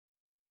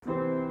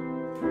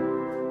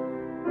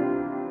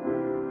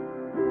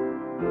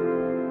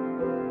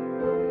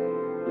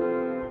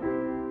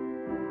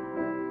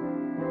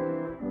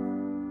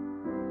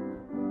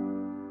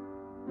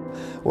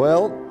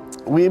Well,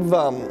 we've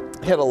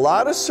had a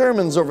lot of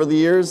sermons over the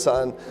years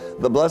on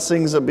the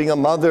blessings of being a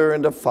mother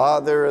and a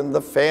father and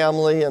the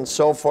family and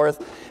so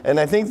forth. And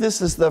I think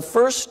this is the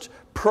first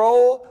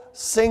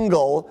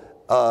pro-single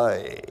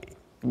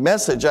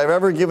message I've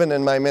ever given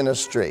in my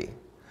ministry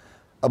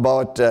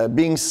about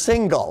being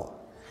single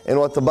and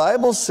what the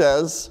Bible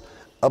says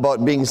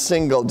about being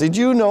single. Did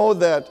you know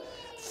that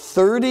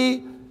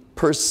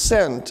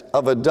 30%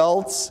 of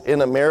adults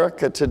in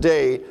America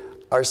today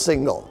are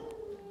single?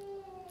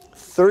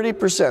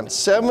 30%,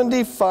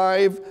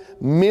 75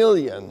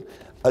 million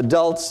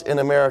adults in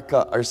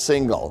America are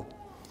single.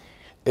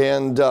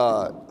 And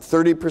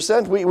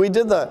 30%, we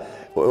did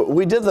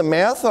the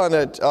math on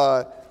it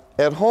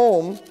at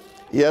home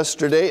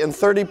yesterday, and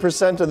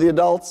 30% of the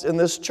adults in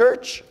this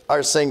church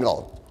are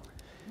single.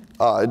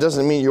 It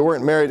doesn't mean you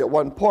weren't married at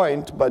one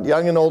point, but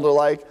young and old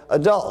alike,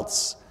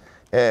 adults.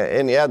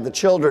 And you add the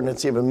children,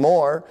 it's even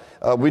more.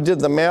 We did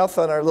the math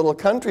on our little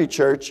country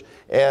church,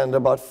 and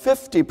about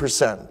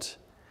 50%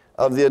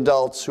 of the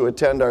adults who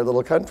attend our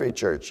little country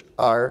church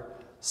are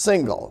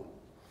single.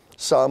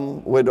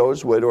 Some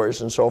widows,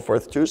 widowers, and so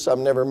forth too.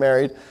 Some never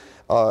married.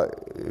 A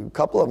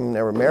couple of them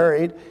never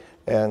married,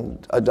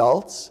 and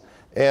adults.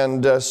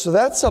 And so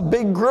that's a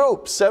big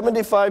group,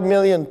 75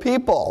 million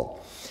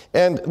people.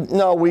 And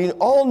now we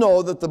all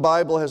know that the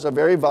Bible has a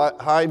very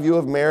high view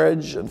of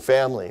marriage and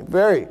family.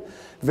 Very,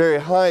 very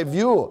high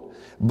view.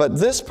 But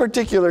this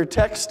particular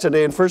text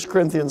today in 1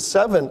 Corinthians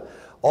 7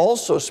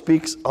 also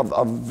speaks of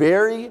a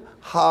very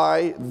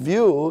high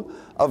view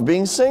of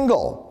being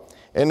single.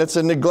 And it's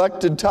a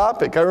neglected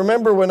topic. I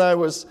remember when I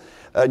was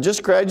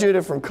just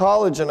graduated from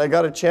college and I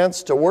got a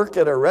chance to work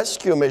at a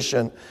rescue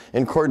mission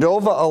in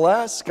Cordova,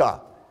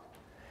 Alaska.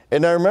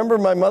 And I remember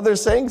my mother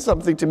saying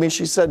something to me.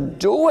 She said,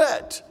 "Do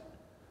it.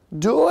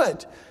 Do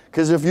it.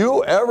 Because if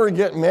you ever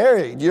get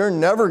married, you're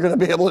never going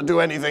to be able to do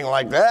anything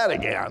like that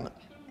again.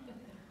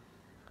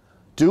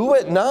 Do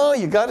it now.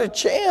 You got a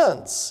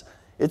chance.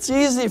 It's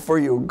easy for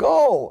you.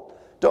 Go.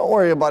 Don't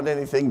worry about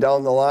anything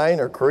down the line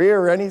or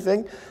career or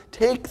anything.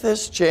 Take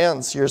this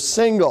chance. You're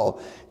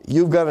single.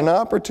 You've got an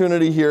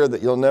opportunity here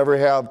that you'll never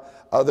have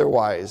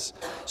otherwise."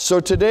 So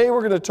today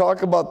we're going to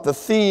talk about the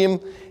theme,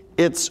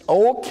 it's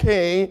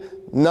okay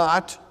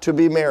not to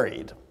be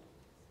married.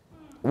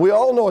 We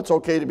all know it's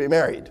okay to be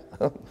married.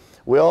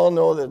 We all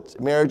know that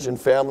marriage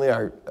and family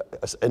are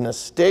an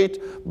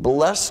estate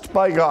blessed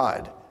by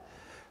God.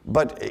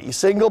 But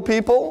single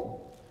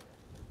people,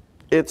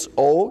 it's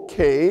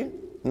okay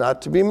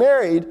not to be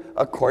married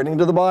according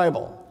to the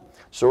Bible.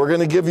 So we're going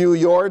to give you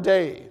your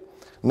day.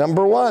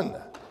 Number one,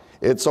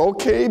 it's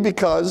okay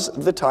because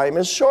the time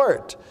is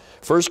short.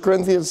 1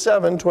 Corinthians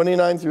 7,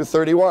 29 through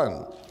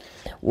 31.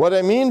 What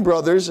I mean,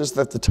 brothers, is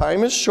that the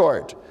time is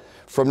short.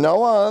 From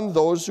now on,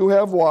 those who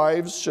have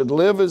wives should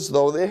live as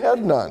though they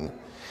had none,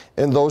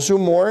 and those who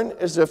mourn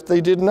as if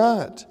they did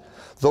not.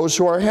 Those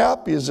who are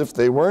happy as if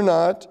they were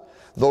not.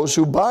 Those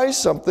who buy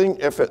something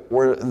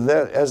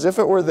as if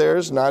it were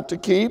theirs not to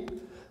keep,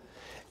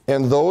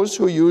 and those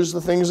who use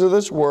the things of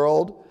this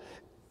world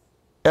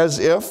as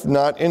if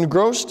not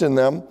engrossed in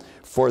them,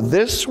 for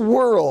this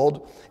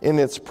world in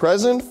its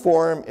present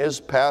form is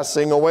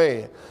passing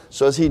away.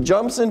 So as he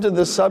jumps into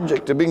the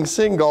subject of being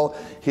single,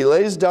 he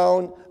lays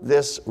down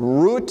this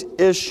root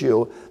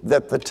issue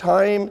that the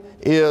time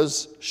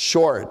is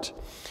short.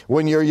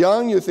 When you're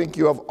young, you think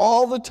you have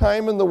all the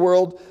time in the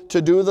world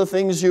to do the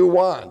things you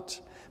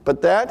want.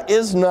 But that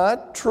is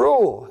not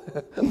true.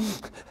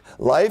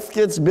 Life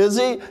gets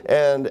busy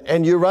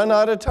and you run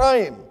out of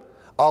time.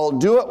 I'll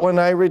do it when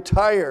I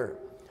retire.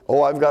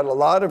 Oh, I've got a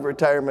lot of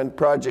retirement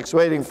projects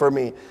waiting for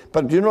me.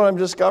 But do you know what I'm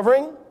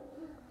discovering?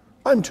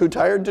 I'm too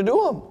tired to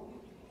do them.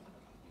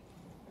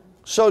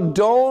 So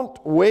don't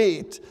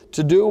wait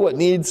to do what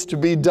needs to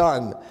be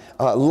done.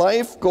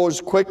 Life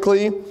goes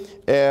quickly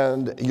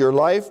and your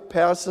life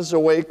passes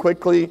away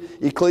quickly.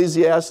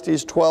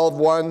 Ecclesiastes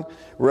 12:1.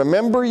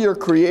 Remember your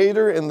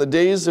Creator in the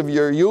days of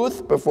your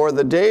youth, before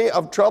the day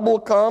of trouble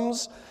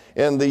comes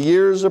and the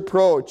years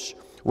approach,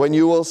 when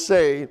you will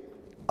say,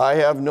 I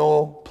have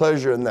no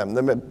pleasure in them.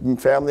 The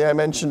family I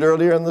mentioned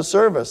earlier in the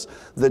service,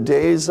 the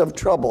days of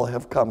trouble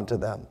have come to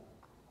them.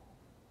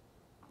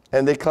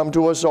 And they come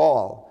to us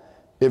all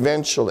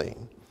eventually.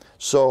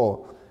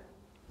 So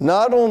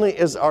not only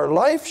is our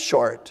life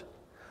short,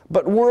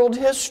 but world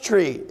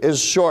history is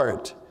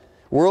short.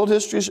 World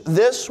history,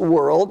 this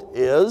world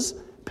is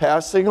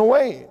passing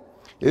away.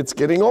 It's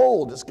getting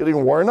old. It's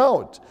getting worn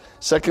out.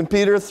 2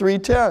 Peter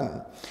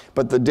 3:10.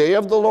 But the day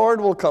of the Lord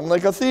will come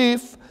like a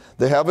thief.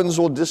 The heavens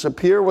will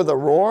disappear with a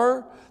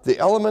roar. The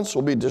elements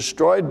will be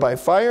destroyed by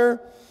fire.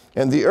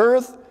 And the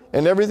earth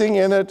and everything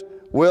in it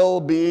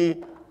will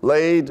be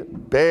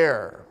laid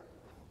bare.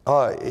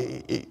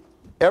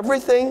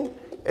 Everything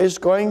is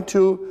going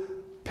to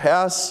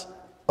pass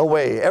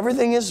away.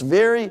 Everything is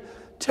very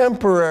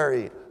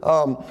temporary.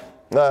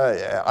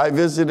 I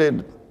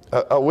visited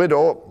a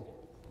widow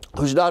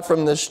who's not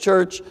from this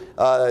church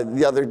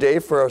the other day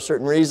for a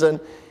certain reason,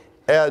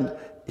 and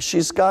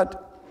she's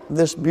got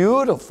this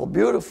beautiful,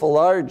 beautiful,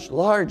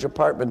 large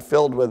apartment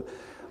filled with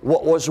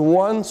what was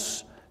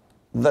once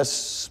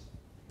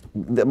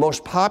the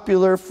most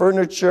popular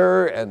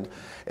furniture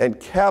and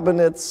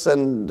cabinets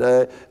and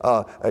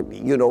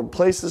you know,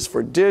 places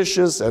for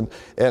dishes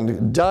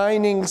and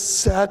dining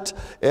set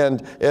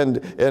and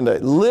a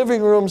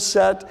living room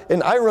set.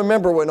 And I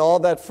remember when all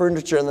that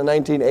furniture in the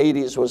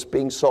 1980s was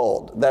being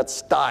sold, that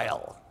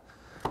style.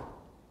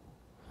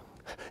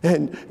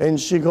 And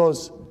she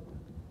goes,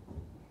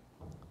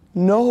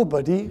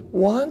 nobody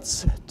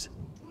wants it.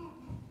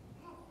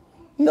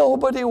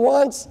 Nobody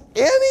wants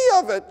any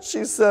of it,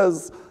 she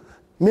says.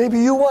 Maybe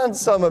you want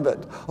some of it.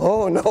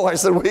 Oh, no, I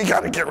said, we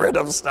got to get rid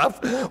of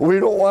stuff. We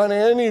don't want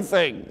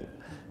anything.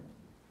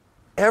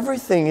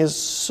 Everything is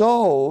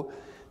so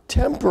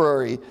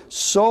temporary,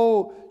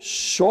 so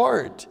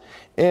short.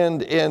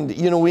 And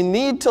you know, we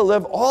need to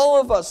live,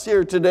 all of us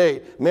here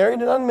today,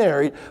 married and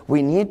unmarried,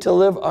 we need to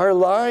live our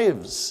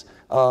lives,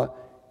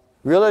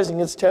 realizing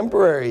it's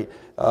temporary.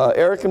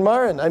 Eric and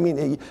Maren, I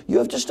mean, you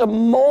have just a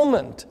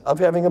moment of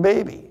having a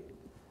baby.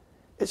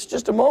 It's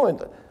just a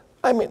moment.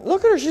 I mean,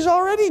 look at her. She's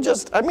already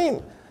just, I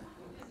mean,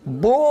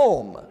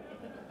 boom.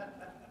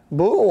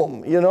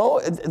 Boom, you know.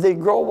 They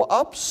grow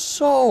up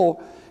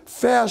so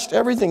fast.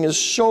 Everything is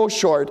so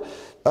short,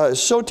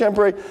 so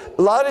temporary.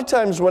 A lot of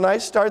times when I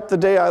start the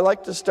day, I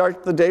like to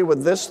start the day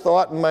with this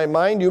thought in my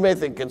mind. You may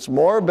think it's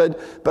morbid,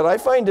 but I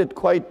find it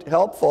quite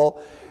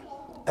helpful.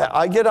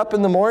 I get up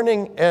in the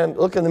morning and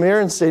look in the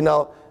mirror and say,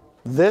 now,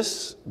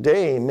 this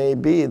day may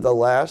be the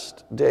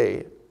last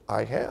day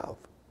I have.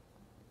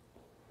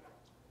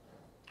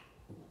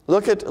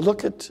 Look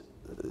at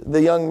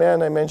the young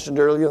man I mentioned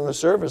earlier in the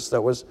service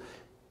that was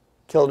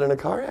killed in a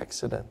car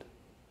accident.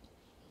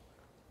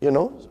 You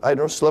know, I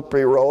know,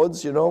 slippery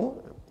roads, you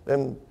know,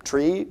 and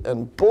tree,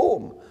 and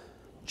boom,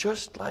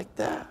 just like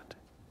that.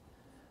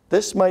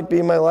 This might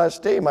be my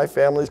last day. My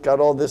family's got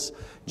all this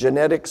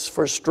genetics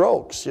for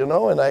strokes, you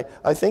know, and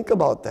I think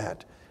about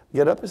that.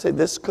 Get up and say,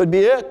 this could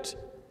be it.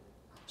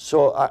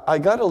 So I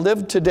got to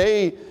live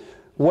today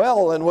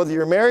well, and whether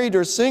you're married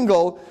or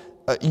single,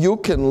 you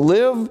can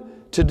live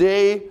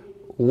today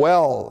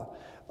well.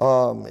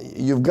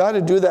 You've got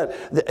to do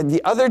that.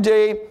 The other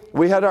day,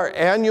 we had our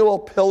annual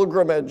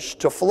pilgrimage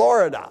to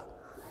Florida.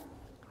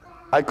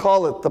 I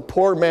call it the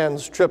poor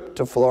man's trip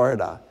to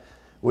Florida.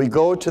 We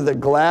go to the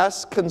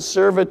Glass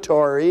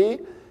Conservatory.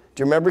 Do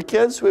you remember,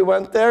 kids? We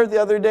went there the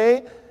other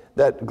day.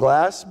 That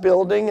glass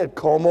building at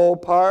Como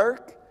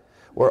Park,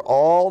 where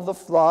all the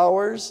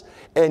flowers,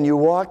 and you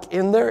walk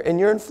in there and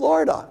you're in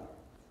Florida.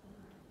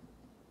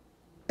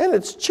 And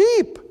it's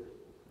cheap.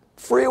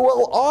 Free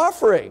will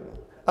offering.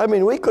 I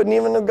mean, we couldn't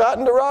even have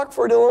gotten to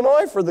Rockford,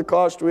 Illinois for the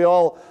cost we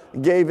all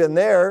gave in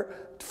there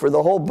for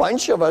the whole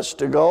bunch of us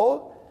to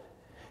go.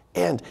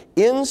 And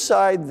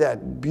inside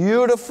that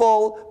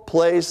beautiful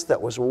place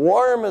that was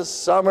warm as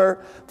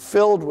summer,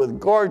 filled with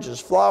gorgeous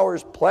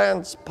flowers,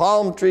 plants,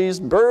 palm trees,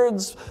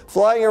 birds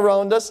flying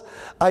around us,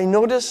 I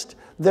noticed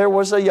there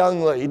was a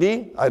young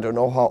lady, I don't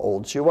know how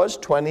old she was,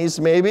 20s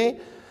maybe.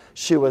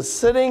 She was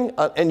sitting,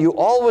 and you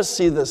always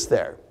see this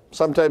there.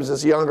 Sometimes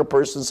it's a younger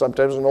person,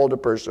 sometimes an older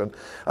person.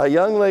 A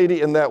young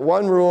lady in that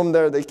one room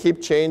there, they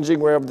keep changing,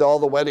 where all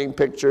the wedding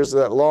pictures,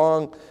 that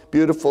long,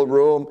 beautiful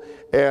room,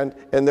 and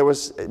there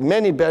was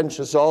many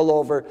benches all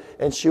over,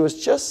 and she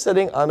was just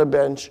sitting on a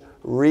bench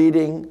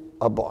reading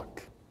a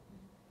book.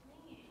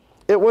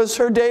 It was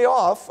her day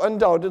off,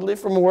 undoubtedly,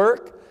 from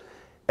work,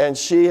 and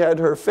she had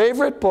her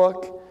favorite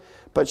book,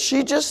 but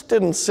she just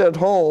didn't sit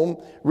home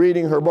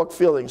reading her book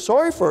feeling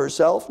sorry for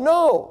herself.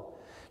 No.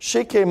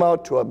 She came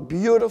out to a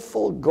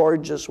beautiful,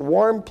 gorgeous,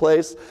 warm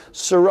place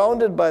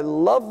surrounded by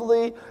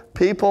lovely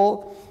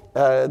people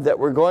that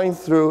were going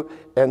through,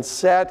 and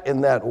sat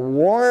in that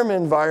warm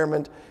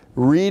environment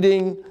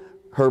reading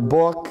her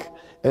book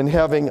and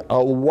having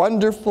a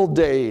wonderful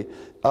day.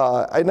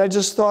 And I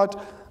just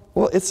thought,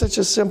 well, it's such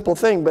a simple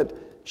thing, but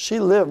she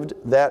lived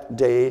that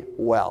day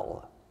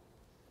well.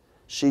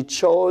 She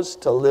chose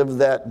to live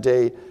that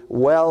day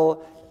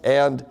well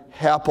and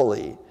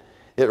happily.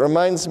 It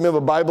reminds me of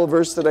a Bible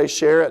verse that I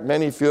share at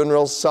many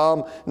funerals,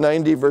 Psalm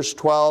 90, verse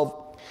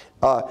 12.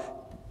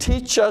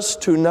 Teach us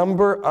to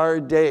number our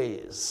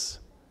days,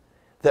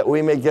 that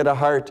we may get a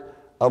heart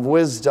of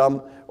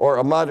wisdom, or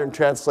a modern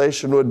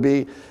translation would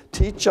be,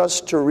 teach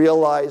us to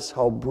realize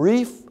how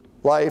brief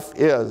life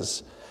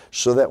is,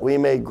 so that we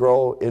may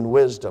grow in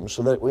wisdom,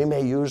 so that we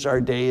may use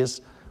our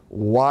days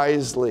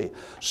wisely.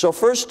 So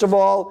first of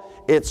all,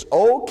 it's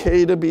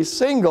okay to be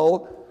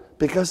single,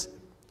 because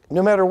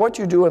no matter what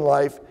you do in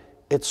life,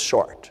 it's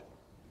short.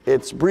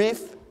 It's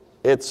brief,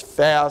 it's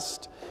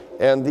fast,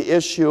 and the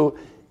issue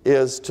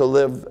is to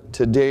live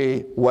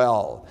today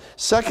well.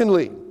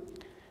 Secondly,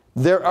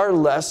 there are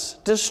less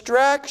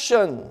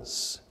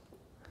distractions.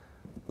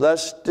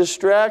 Less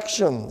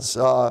distractions.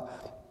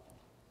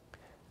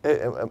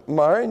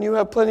 Maren, you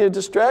have plenty of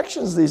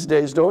distractions these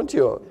days, don't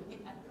you?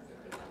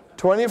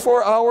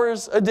 24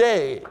 hours a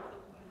day.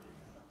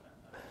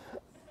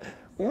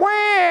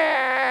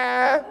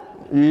 Wah!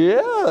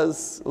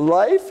 Yes,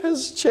 life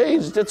has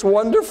changed. It's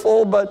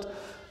wonderful, but,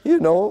 you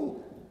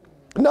know,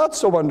 not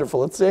so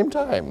wonderful at the same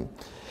time.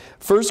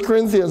 1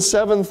 Corinthians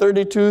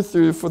 7:32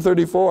 through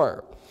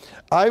 34.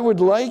 I would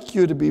like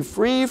you to be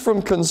free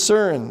from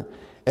concern.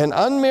 An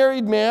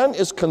unmarried man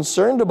is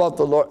concerned about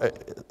the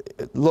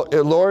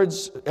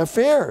Lord's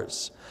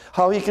affairs,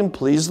 how he can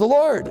please the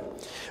Lord.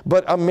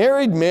 But a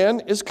married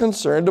man is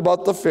concerned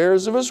about the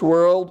affairs of his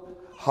world,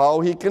 how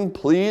he can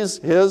please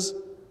his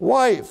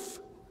wife.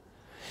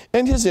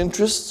 And his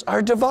interests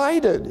are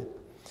divided.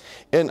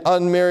 An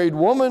unmarried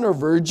woman or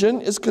virgin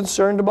is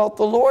concerned about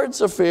the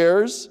Lord's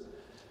affairs.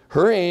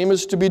 Her aim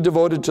is to be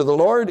devoted to the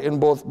Lord in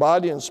both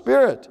body and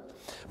spirit.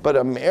 But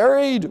a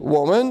married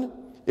woman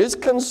is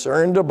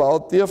concerned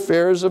about the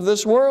affairs of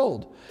this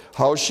world,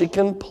 how she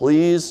can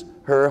please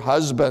her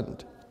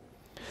husband.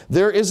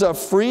 There is a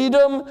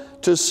freedom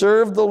to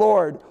serve the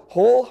Lord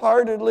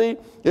wholeheartedly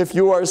if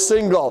you are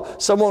single.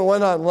 Someone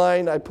went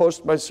online, I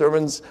post my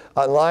sermons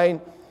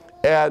online,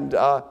 and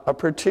a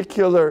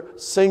particular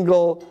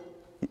single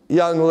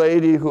young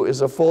lady who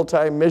is a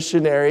full-time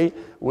missionary,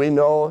 we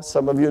know,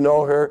 some of you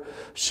know her,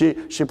 she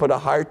put a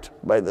heart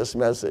by this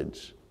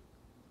message.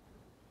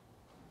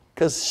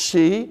 Because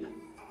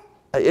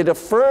it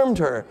affirmed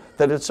her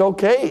that it's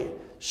okay.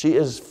 She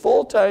is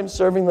full-time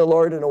serving the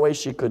Lord in a way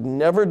she could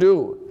never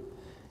do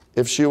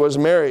if she was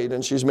married,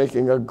 and she's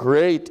making a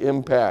great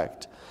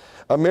impact.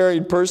 A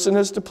married person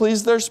has to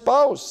please their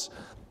spouse.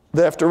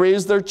 They have to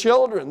raise their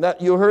children. That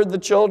you heard the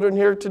children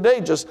here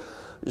today just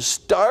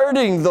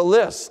starting the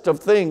list of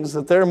things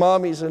that their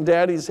mommies and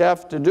daddies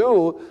have to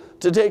do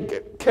to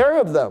take care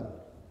of them.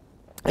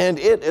 And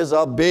it is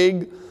a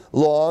big,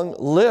 long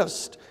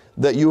list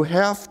that you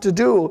have to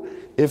do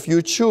if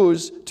you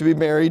choose to be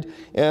married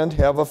and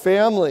have a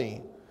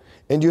family.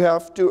 And you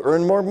have to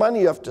earn more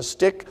money. You have to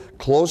stick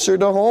closer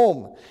to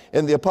home.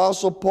 And the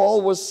Apostle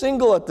Paul was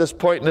single at this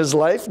point in his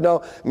life.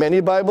 Now, many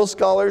Bible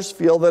scholars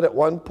feel that at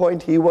one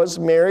point he was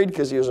married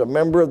because he was a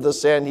member of the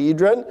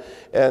Sanhedrin.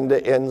 And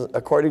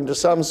according to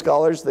some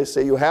scholars, they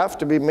say you have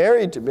to be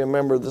married to be a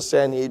member of the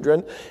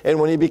Sanhedrin. And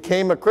when he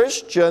became a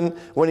Christian,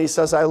 when he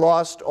says, I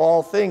lost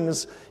all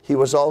things, he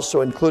was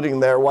also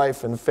including their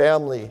wife and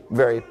family,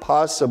 very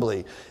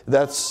possibly.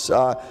 That's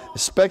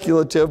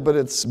speculative, but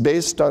it's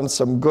based on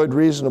some good,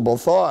 reasonable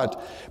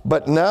thought.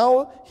 But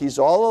now he's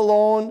all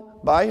alone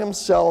by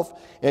himself,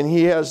 and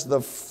he has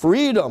the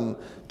freedom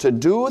to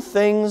do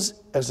things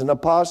as an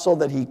apostle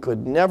that he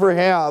could never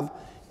have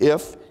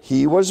if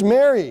he was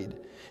married.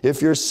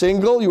 If you're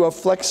single, you have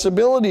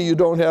flexibility you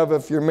don't have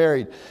if you're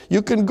married.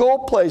 You can go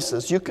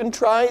places. You can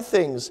try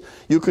things.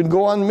 You can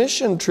go on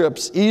mission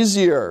trips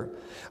easier.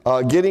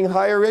 Getting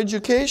higher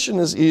education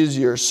is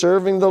easier.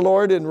 Serving the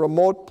Lord in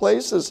remote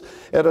places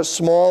at a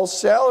small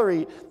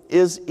salary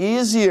is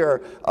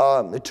easier.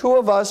 The two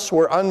of us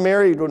were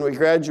unmarried when we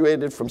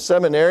graduated from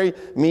seminary,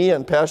 me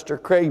and Pastor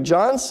Craig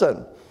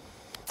Johnson.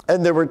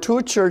 And there were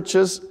two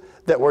churches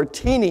that were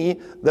teeny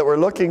that were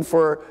looking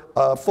for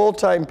a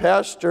full-time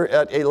pastor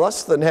at a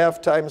less than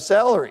half-time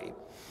salary.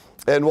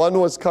 And one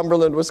was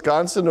Cumberland,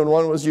 Wisconsin, and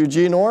one was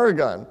Eugene,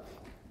 Oregon.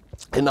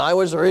 And I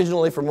was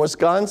originally from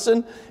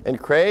Wisconsin, and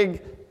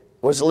Craig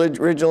was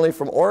originally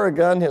from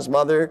Oregon. His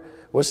mother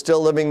was still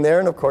living there,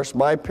 and of course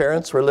my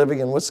parents were living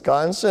in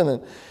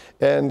Wisconsin.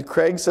 And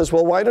Craig says,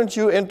 well, why don't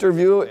you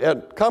interview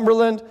at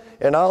Cumberland,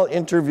 and I'll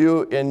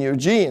interview in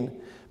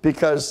Eugene?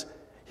 Because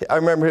I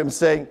remember him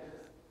saying,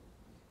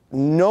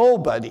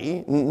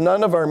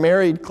 none of our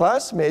married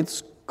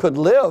classmates could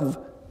live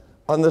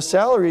on the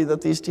salary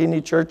that these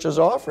teeny churches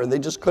offer. They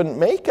just couldn't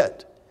make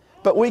it.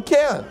 But we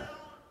can,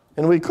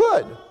 and we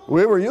could.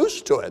 We were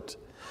used to it.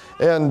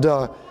 And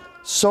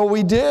so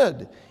we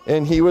did.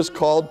 And he was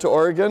called to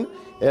Oregon,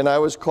 and I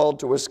was called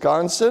to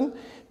Wisconsin.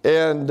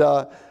 And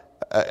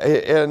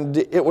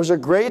it was a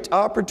great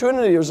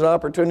opportunity. It was an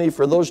opportunity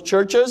for those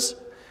churches,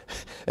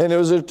 and it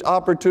was an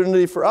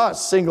opportunity for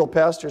us. Single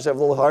pastors have a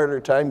little harder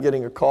time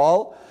getting a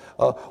call.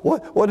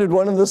 What did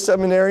one of the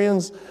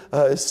seminarians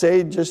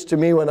say just to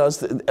me when I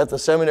was at the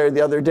seminary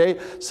the other day?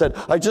 Said,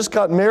 I just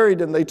got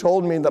married and they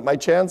told me that my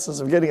chances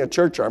of getting a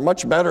church are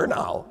much better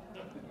now.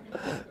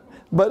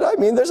 But I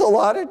mean, there's a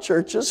lot of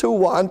churches who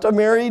want a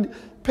married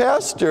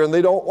pastor and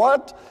they don't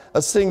want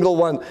a single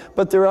one.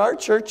 But there are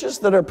churches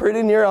that are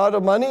pretty near out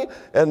of money,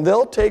 and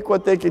they'll take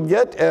what they can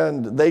get,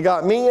 and they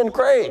got me and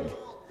Craig.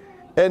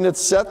 And it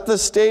set the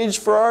stage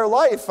for our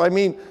life. I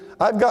mean,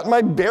 I've got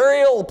my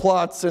burial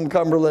plots in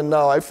Cumberland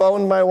now. I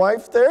found my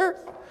wife there.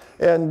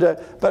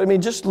 But I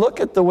mean, just look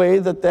at the way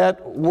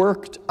that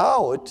worked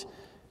out,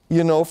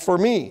 you know, for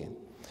me.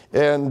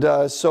 And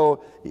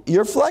so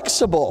you're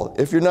flexible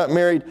if you're not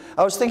married.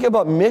 I was thinking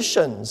about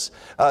missions.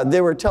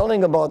 They were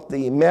telling about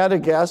the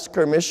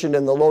Madagascar mission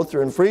in the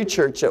Lutheran Free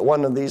Church at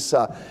one of these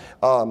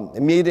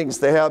meetings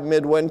they have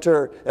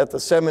midwinter at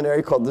the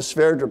seminary called the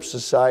Sverdrup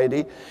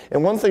Society.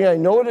 And one thing I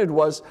noted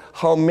was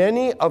how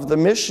many of the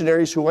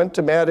missionaries who went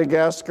to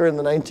Madagascar in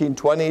the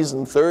 1920s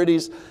and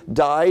 30s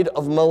died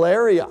of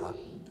malaria.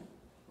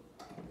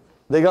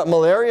 They got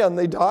malaria and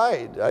they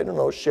died. I don't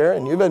know,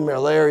 Sharon, you've had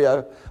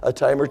malaria a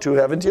time or two,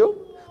 haven't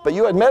you? But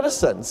you had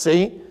medicine,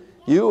 see?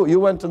 You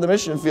went to the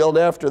mission field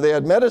after they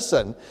had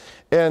medicine.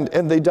 And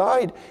they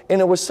died.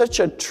 And it was such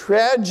a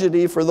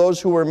tragedy for those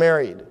who were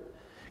married,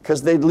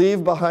 because they'd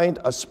leave behind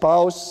a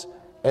spouse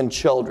and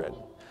children.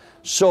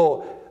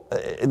 So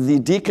the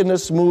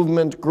deaconess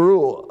movement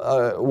grew,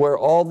 where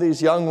all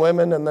these young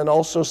women and then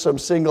also some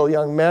single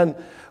young men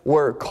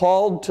were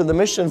called to the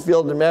mission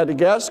field in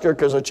Madagascar,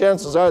 because the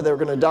chances are they were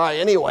going to die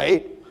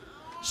anyway,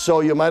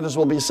 so you might as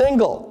well be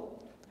single.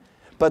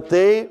 But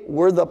they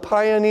were the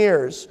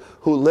pioneers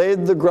who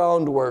laid the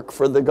groundwork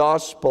for the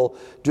gospel,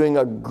 doing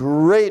a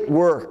great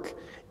work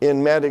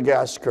in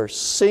Madagascar.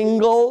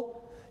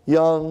 Single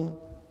young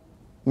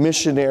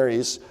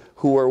missionaries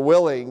who were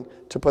willing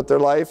to put their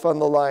life on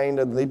the line,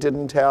 and they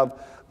didn't have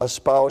a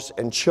spouse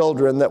and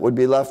children that would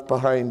be left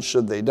behind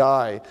should they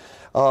die.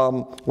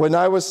 When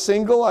I was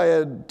single, I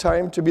had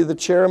time to be the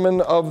chairman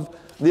of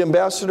the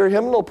Ambassador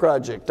Hymnal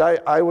Project.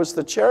 I was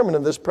the chairman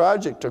of this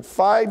project. It took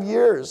 5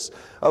 years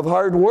of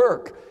hard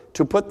work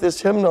to put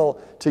this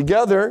hymnal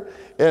together.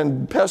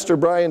 And Pastor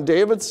Brian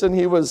Davidson,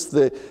 he was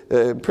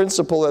the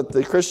principal at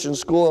the Christian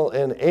school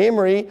in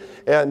Amory,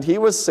 and he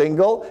was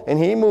single, and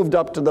he moved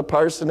up to the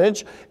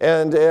parsonage,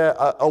 and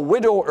a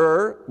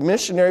widower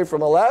missionary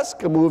from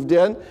Alaska moved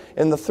in,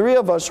 and the three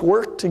of us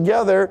worked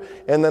together,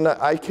 and then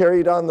I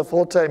carried on the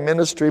full-time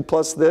ministry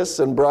plus this,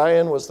 and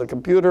Brian was the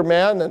computer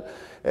man,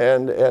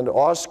 and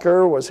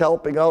Oscar was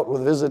helping out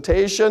with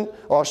visitation,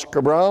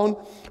 Oscar Brown.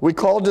 We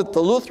called it the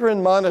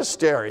Lutheran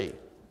Monastery.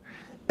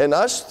 And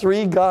us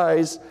three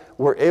guys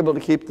were able to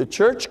keep the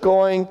church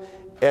going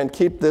and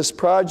keep this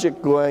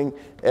project going,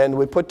 and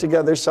we put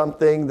together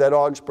something that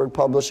Augsburg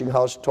Publishing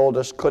House told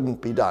us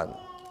couldn't be done.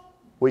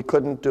 We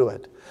couldn't do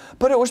it.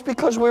 But it was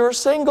because we were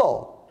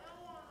single.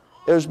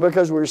 It was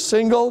because we were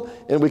single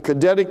and we could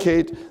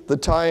dedicate the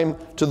time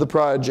to the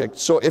project.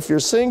 So if you're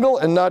single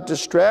and not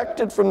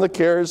distracted from the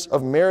cares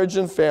of marriage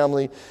and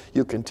family,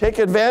 you can take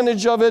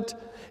advantage of it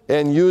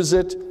and use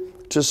it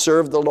to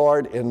serve the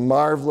Lord in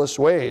marvelous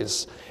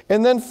ways.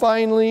 And then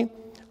finally,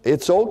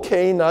 it's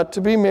okay not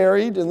to be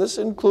married, and this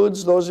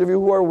includes those of you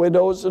who are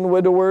widows and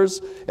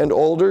widowers and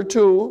older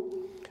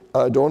too.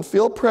 Don't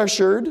feel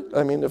pressured.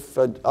 I mean, if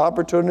an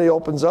opportunity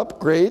opens up,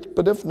 great,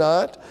 but if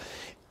not,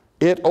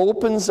 it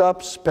opens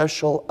up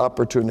special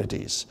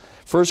opportunities.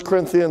 1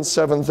 Corinthians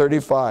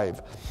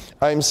 7:35.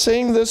 I'm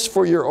saying this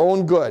for your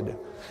own good,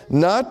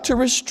 not to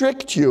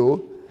restrict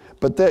you,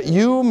 but that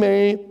you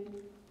may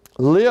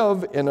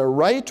live in a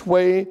right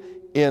way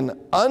in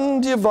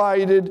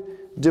undivided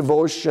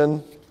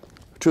devotion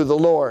to the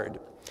Lord.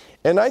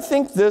 And I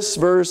think this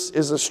verse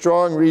is a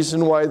strong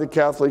reason why the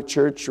Catholic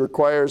Church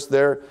requires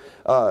their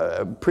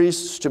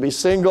priests to be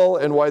single,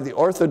 and why the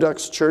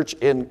Orthodox Church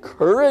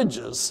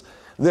encourages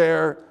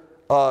their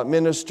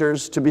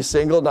ministers to be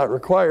single, not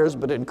requires,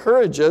 but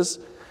encourages.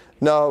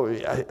 Now,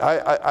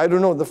 I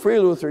don't know, the Free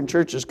Lutheran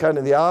Church is kind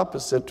of the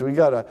opposite. We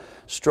got a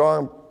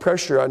strong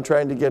pressure on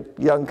trying to get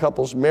young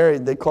couples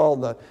married. They call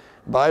the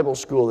Bible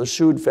school the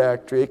Shoot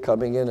Factory,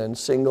 coming in and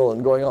single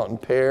and going out in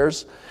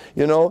pairs.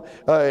 You know,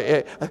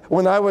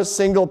 when I was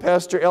single,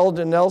 Pastor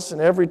Eldon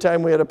Nelson, every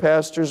time we had a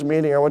pastor's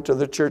meeting, I went to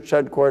the church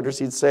headquarters,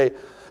 he'd say,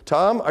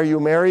 Tom, are you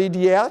married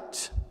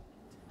yet?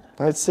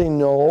 I'd say,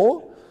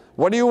 no.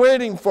 What are you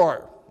waiting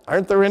for?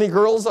 Aren't there any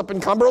girls up in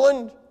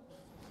Cumberland?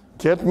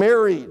 Get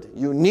married.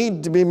 You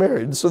need to be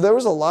married. So there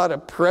was a lot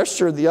of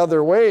pressure the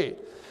other way.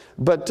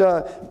 But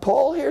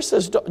Paul here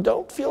says,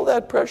 don't feel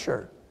that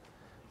pressure.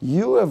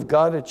 You have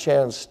got a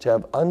chance to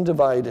have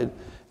undivided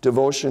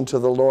devotion to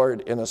the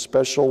Lord in a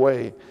special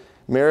way.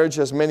 Marriage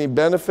has many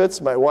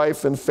benefits. My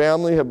wife and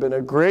family have been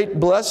a great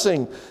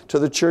blessing to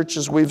the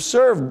churches we've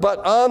served. But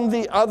on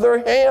the other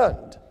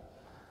hand,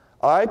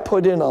 I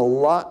put in a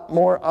lot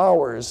more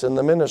hours in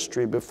the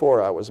ministry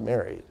before I was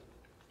married.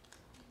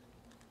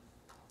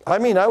 I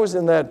mean, I was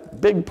in that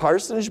big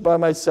parsonage by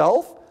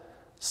myself,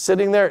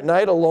 sitting there at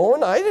night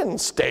alone. I didn't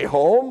stay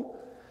home.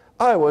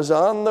 I was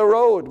on the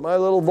road. My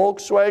little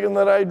Volkswagen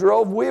that I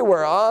drove, we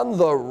were on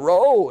the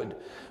road,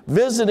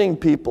 visiting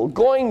people,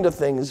 going to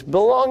things,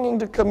 belonging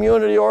to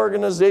community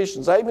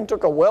organizations. I even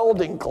took a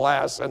welding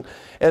class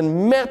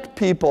and met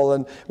people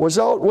and was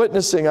out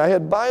witnessing. I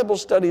had Bible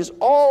studies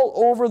all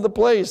over the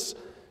place.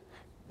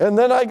 And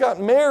then I got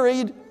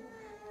married,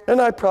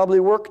 and I probably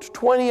worked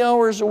 20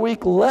 hours a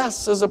week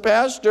less as a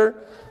pastor,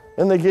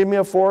 and they gave me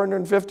a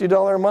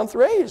 $450 a month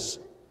raise.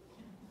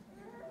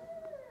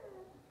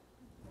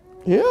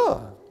 Yeah.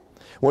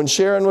 When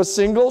Sharon was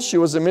single, she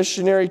was a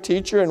missionary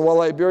teacher in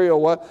Liberia,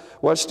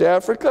 West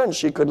Africa, and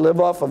she could live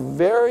off of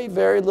very,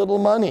 very little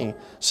money.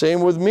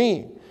 Same with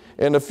me.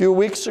 And a few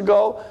weeks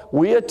ago,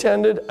 we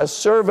attended a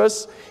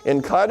service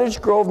in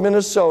Cottage Grove,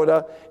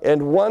 Minnesota,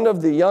 and one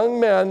of the young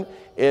men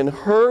in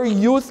her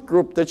youth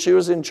group that she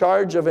was in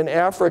charge of in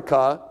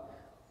Africa,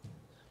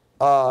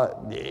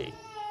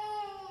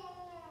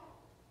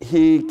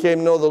 he came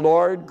to know the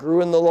Lord, grew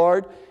in the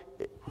Lord,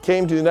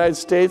 came to the United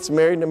States,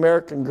 married an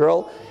American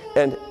girl,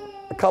 and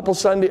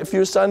a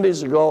few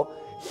Sundays ago,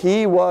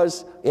 he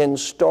was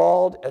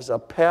installed as a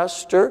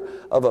pastor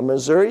of a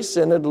Missouri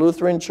Synod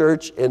Lutheran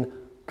church in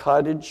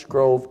Cottage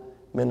Grove,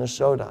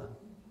 Minnesota.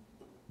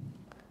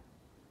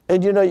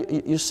 And you know,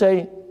 you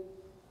say,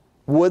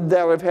 would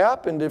that have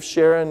happened if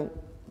Sharon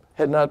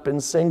had not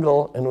been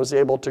single and was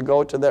able to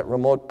go to that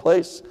remote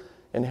place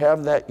and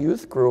have that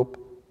youth group?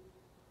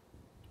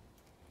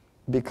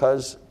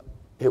 Because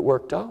it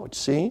worked out,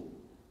 see?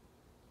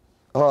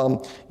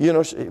 You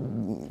know,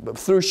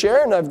 through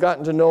Sharon, I've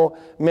gotten to know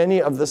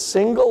many of the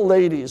single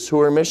ladies who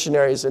were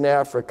missionaries in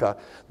Africa.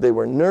 They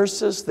were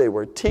nurses, they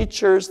were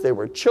teachers, they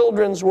were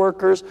children's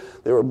workers,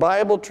 they were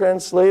Bible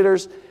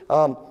translators,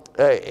 and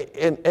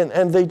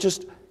they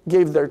just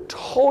gave their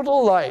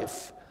total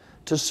life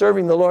to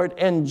serving the Lord,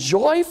 and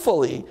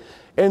joyfully.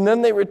 And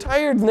then they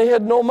retired and they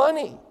had no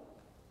money.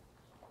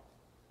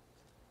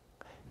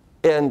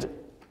 And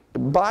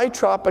buy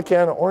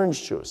Tropicana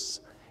orange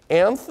juice.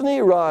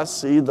 Anthony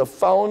Rossi, the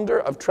founder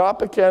of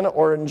Tropicana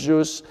Orange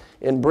Juice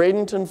in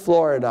Bradenton,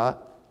 Florida,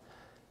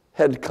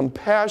 had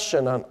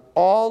compassion on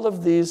all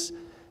of these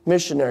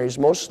missionaries,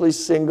 mostly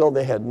single.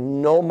 They had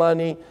no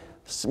money.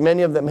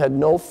 Many of them had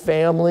no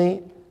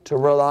family to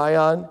rely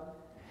on.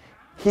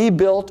 He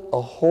built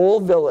a whole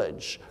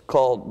village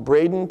called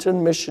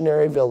Bradenton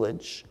Missionary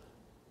Village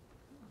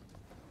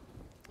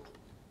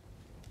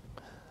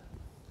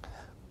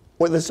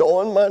with his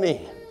own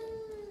money.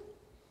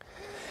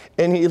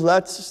 And he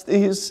lets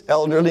these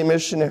elderly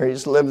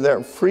missionaries live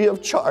there free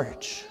of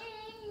charge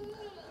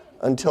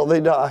until they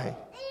die.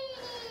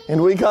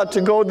 And we got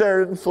to go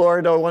there in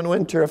Florida one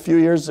winter a few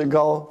years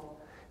ago,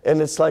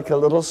 and it's like a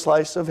little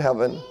slice of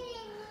heaven.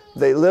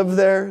 They live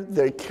there,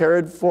 they're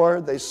cared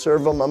for, they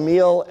serve them a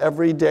meal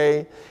every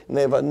day, and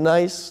they have a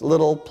nice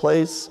little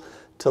place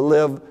to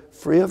live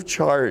free of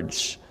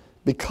charge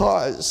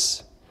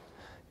because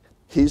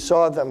he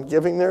saw them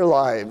giving their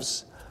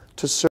lives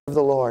to serve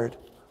the Lord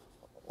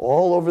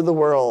all over the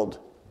world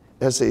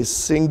as a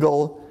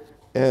single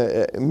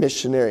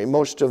missionary,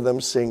 most of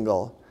them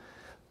single.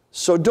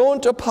 So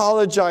don't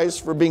apologize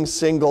for being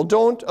single.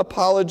 Don't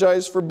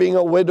apologize for being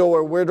a widow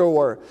or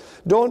widower.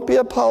 Don't be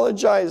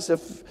apologized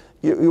if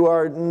you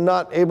are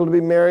not able to be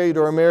married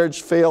or a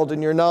marriage failed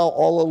and you're now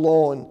all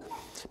alone.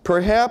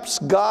 Perhaps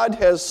God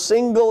has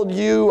singled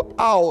you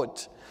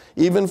out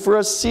even for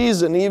a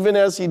season, even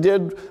as he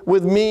did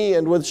with me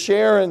and with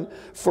Sharon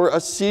for a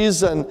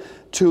season,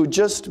 to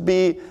just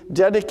be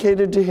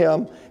dedicated to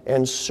him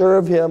and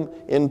serve him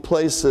in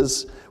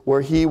places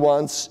where he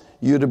wants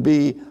you to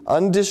be,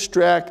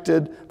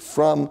 undistracted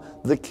from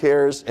the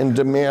cares and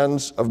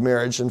demands of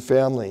marriage and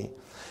family.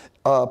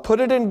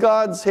 Put it in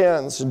God's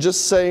hands and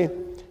just say,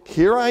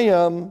 here I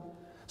am,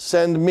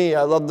 send me.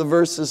 I love the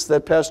verses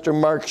that Pastor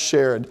Mark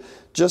shared.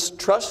 Just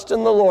trust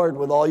in the Lord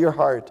with all your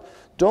heart.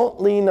 Don't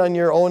lean on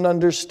your own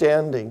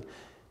understanding.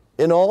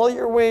 In all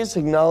your ways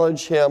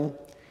acknowledge him,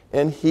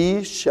 and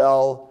he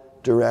shall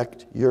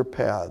direct your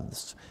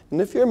paths.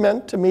 And if you're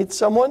meant to meet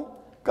someone,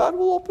 God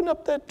will open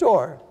up that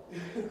door.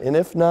 And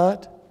if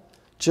not,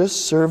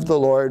 just serve the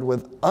Lord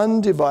with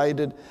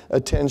undivided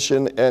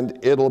attention, and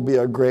it'll be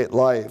a great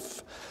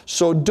life.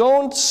 So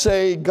don't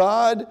say,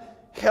 God,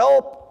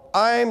 help,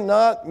 I'm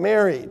not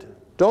married.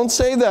 Don't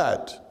say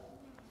that.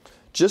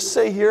 Just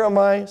say, here am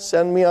I,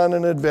 send me on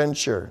an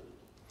adventure.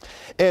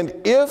 And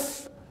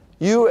if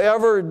you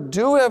ever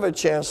do have a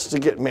chance to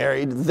get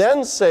married,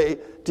 then say,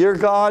 dear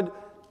God,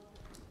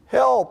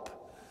 help.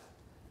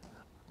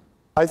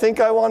 I think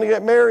I want to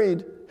get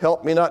married.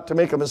 Help me not to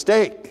make a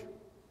mistake.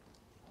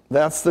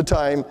 That's the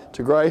time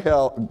to cry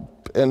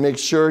help and make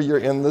sure you're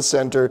in the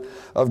center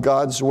of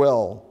God's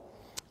will.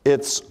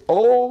 It's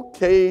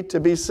okay to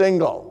be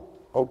single,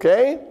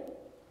 okay?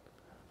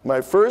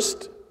 My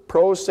first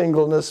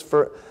pro-singleness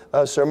for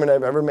a sermon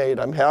I've ever made.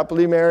 I'm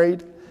happily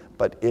married,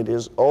 but it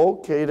is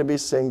okay to be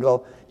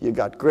single. You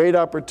got great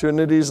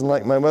opportunities, and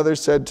like my mother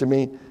said to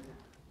me,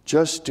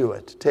 just do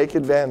it. Take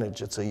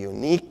advantage. It's a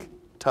unique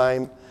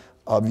time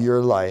of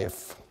your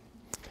life.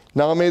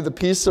 Now may the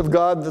peace of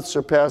God that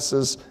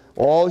surpasses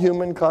all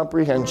human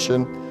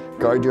comprehension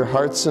guard your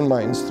hearts and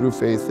minds through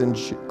faith in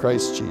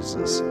Christ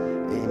Jesus.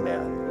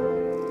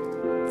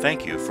 Amen.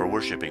 Thank you for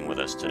worshiping with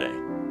us today.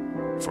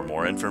 For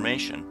more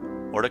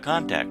information or to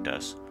contact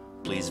us,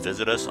 please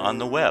visit us on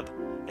the web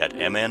at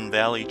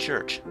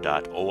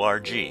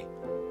mnvalleychurch.org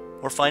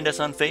or find us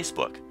on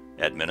Facebook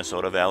at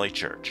Minnesota Valley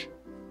Church.